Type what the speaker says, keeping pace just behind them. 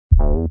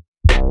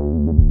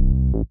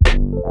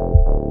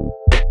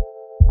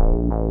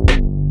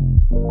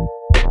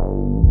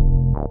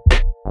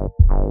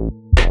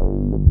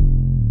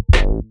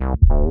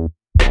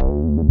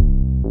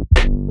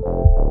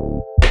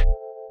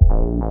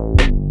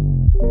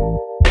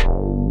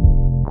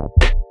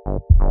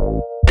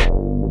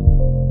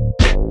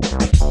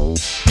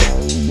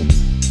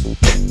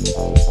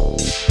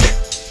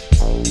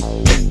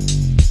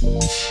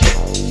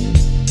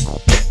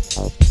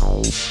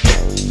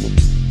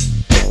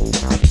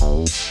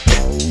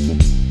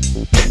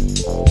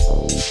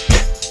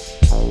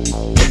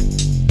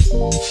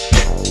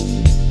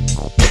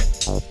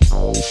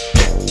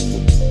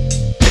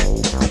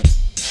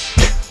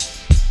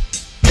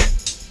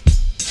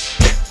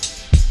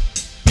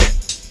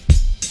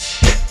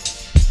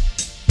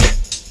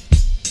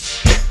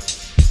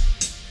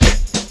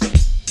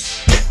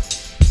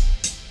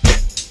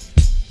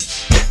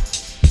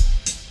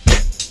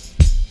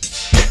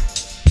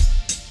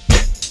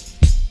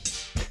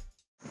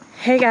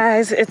Hey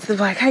guys, it's the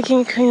Black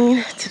Hiking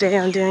Queen. Today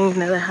I'm doing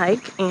another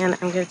hike and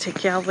I'm going to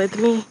take y'all with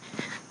me.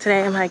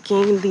 Today I'm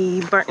hiking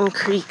the Barton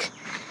Creek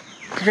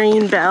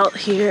Greenbelt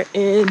here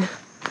in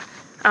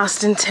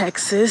Austin,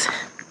 Texas.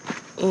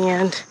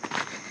 And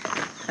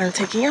I'm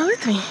taking y'all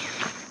with me.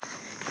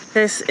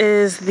 This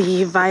is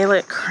the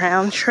Violet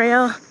Crown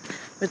Trail,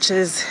 which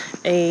is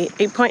a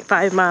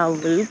 8.5 mile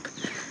loop.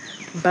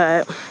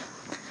 But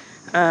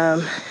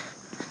I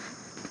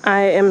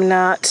am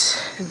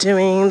not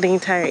doing the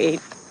entire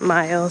 8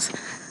 miles.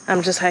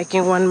 I'm just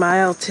hiking 1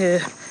 mile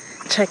to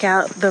check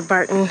out the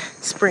Barton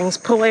Springs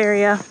pool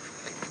area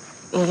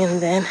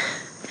and then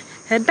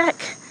head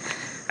back.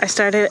 I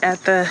started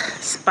at the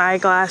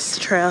Spyglass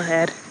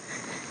Trailhead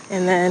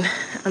and then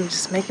I'm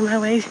just making my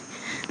way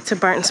to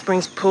Barton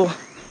Springs pool.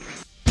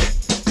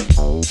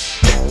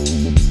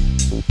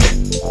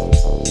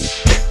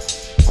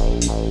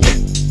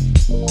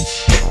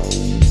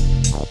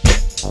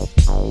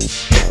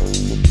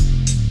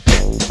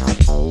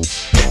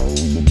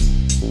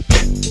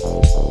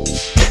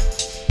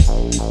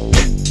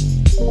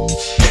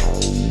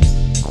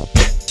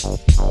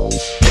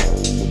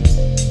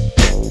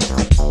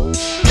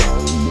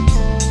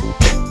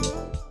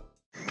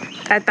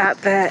 I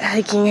thought that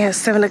hiking at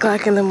 7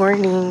 o'clock in the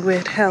morning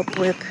would help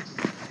with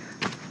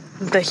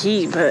the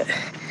heat, but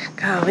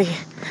golly,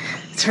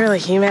 it's really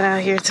humid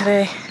out here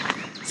today,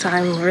 so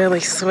I'm really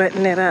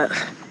sweating it up.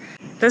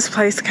 This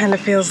place kind of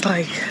feels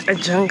like a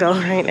jungle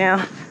right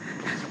now.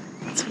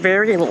 It's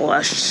very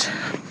lush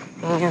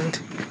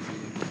and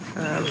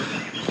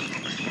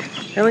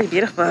really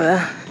beautiful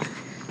though.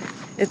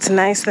 It's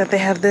nice that they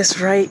have this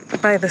right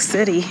by the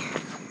city.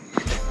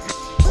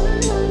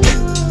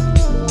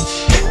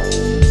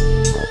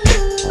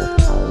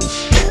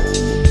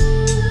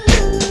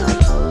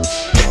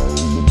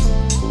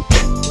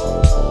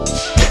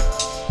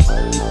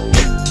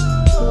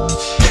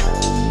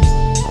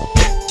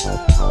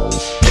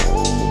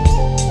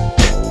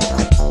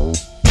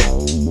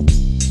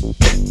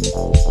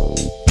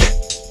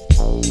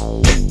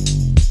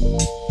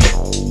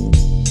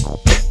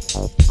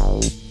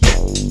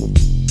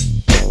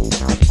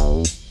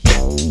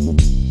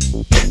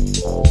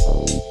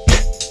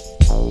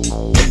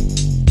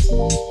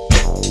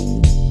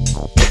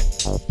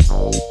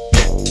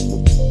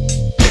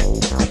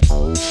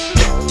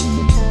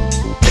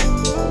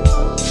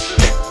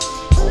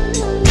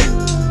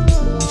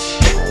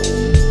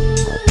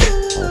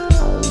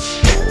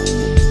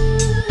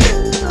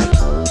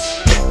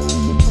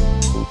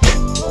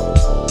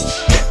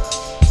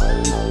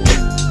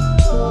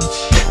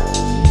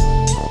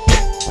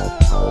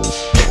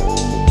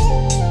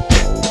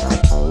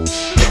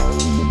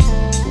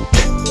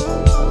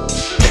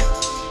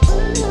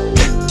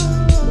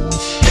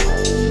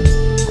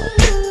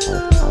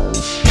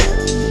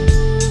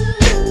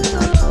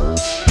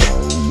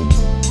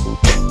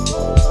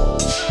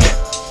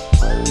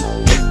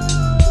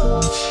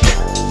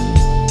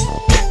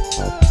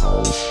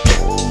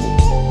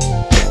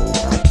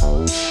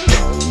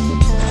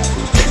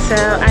 So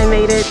I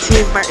made it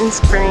to Barton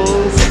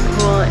Springs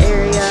pool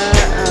area.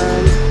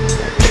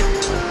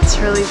 It's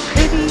really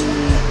pretty.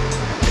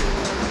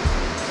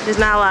 There's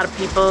not a lot of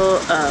people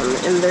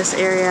in this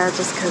area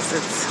just because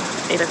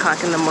it's 8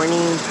 o'clock in the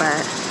morning,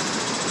 but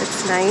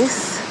it's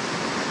nice.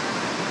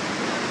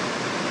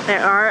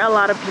 There are a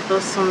lot of people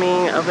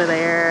swimming over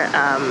there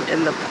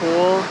in the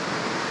pool.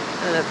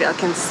 I don't know if y'all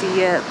can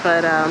see it,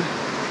 but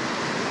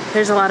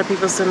there's a lot of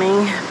people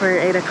swimming for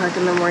 8 o'clock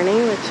in the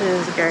morning, which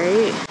is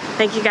great.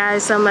 Thank you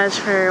guys so much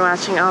for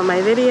watching all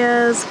my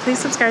videos. Please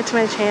subscribe to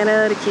my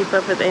channel to keep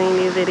up with any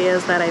new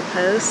videos that I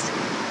post.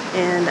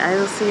 And I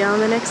will see y'all on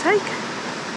the next hike.